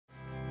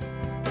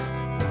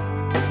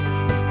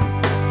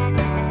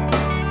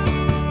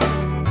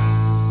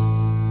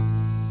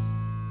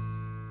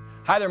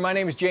Hi there, my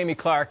name is Jamie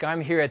Clarke.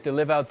 I'm here at the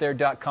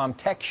liveoutthere.com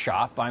tech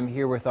shop. I'm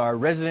here with our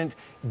resident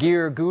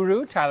gear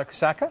guru, Tyler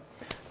Kusaka.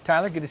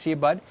 Tyler, good to see you,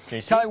 bud.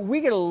 JC. Tyler, we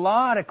get a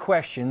lot of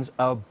questions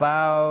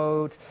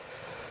about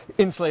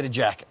insulated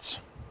jackets.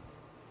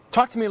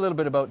 Talk to me a little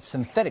bit about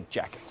synthetic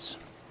jackets.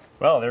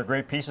 Well, they're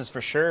great pieces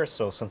for sure.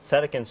 So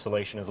synthetic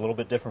insulation is a little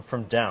bit different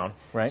from down.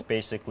 Right. It's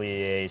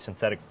basically a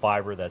synthetic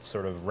fiber that's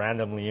sort of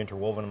randomly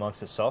interwoven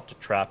amongst itself to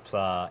trap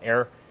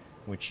air,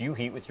 which you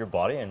heat with your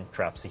body, and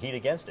traps the heat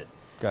against it.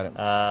 Got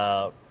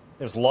it.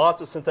 There's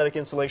lots of synthetic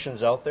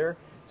insulations out there.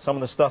 Some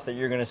of the stuff that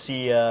you're going to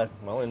see,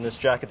 well, in this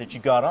jacket that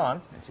you got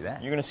on, I see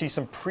that. You're going to see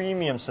some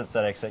premium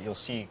synthetics that you'll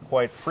see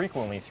quite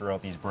frequently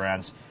throughout these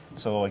brands.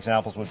 So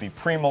examples would be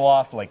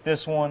Primaloft, like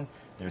this one.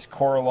 There's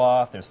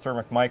Coraloft, there's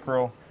Thermic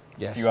Micro,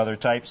 Yes. a few other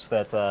types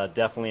that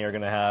definitely are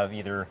going to have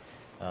either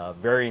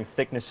varying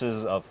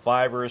thicknesses of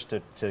fibers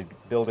to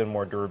build in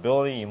more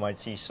durability. You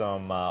might see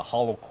some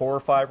hollow core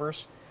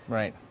fibers.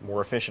 Right.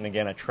 More efficient,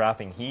 again, at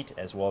trapping heat,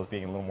 as well as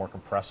being a little more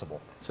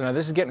compressible. So now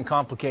this is getting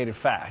complicated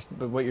fast,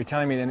 but what you're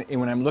telling me then,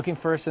 when I'm looking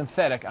for a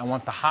synthetic, I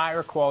want the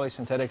higher quality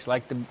synthetics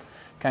like the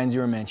kinds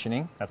you were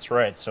mentioning. That's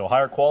right. So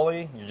higher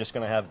quality, you're just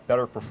going to have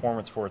better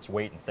performance for its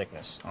weight and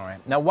thickness. All right.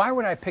 Now, why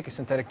would I pick a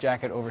synthetic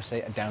jacket over,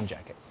 say, a down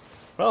jacket?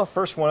 Well,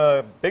 first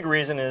one, big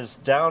reason is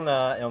down,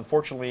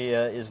 unfortunately,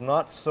 is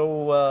not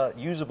so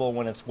usable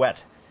when it's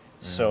wet.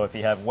 So if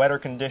you have wetter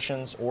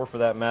conditions, or for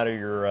that matter,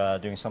 you're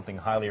doing something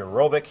highly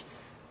aerobic,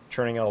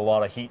 churning out a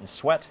lot of heat and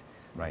sweat,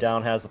 Right.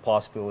 down has the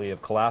possibility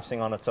of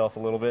collapsing on itself a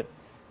little bit,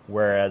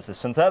 whereas the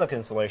synthetic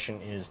insulation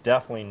is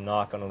definitely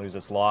not going to lose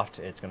its loft.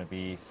 It's going to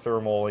be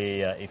thermally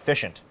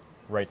efficient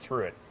right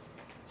through it.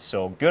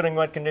 So good in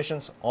wet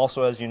conditions.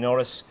 Also, as you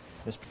notice,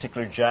 this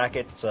particular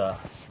jacket, it's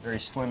very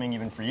slimming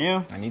even for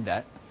you. I need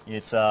that.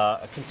 It's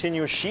a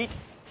continuous sheet.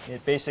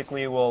 It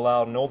basically will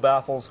allow no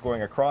baffles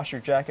going across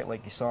your jacket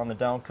like you saw in the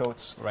down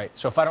coats. Right.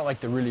 So if I don't like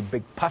the really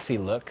big puffy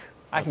look,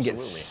 I can get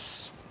Absolutely.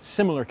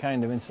 similar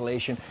kind of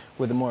insulation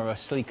with a more of a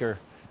sleeker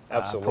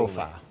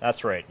profile.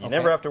 That's right. You Okay.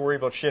 never have to worry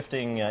about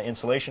shifting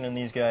insulation in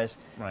these guys,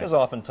 Right. because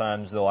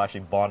oftentimes they'll actually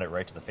bond it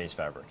right to the face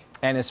fabric.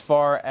 And as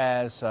far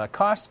as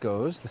cost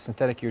goes, the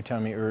synthetic you were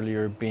telling me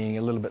earlier being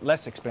a little bit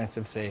less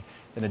expensive, say,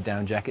 than a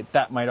down jacket,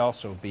 that might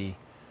also be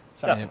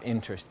something of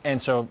interest.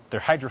 And so they're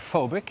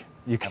hydrophobic.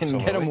 You can get them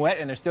Absolutely. wet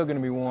and they're still going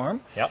to be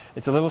warm. Yep.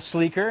 It's a little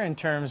sleeker in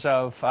terms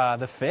of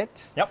the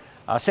fit. Yep.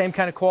 Same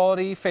kind of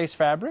quality face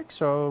fabric,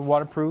 so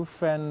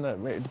waterproof and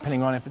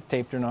depending on if it's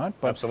taped or not,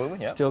 but Absolutely,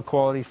 yeah. still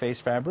quality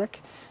face fabric,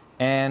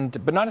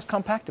 but not as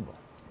compactable.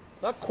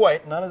 Not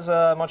quite, not as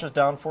much as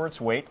down for its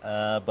weight,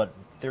 but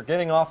they're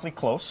getting awfully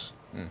close.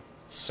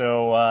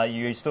 So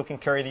you still can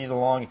carry these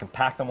along. You can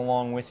pack them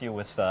along with you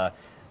with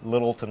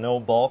little to no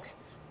bulk,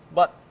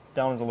 but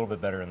down is a little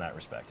bit better in that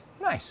respect.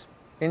 Nice.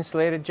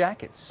 Insulated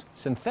jackets,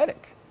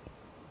 synthetic.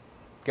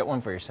 Get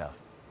one for yourself.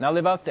 Now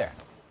live out there.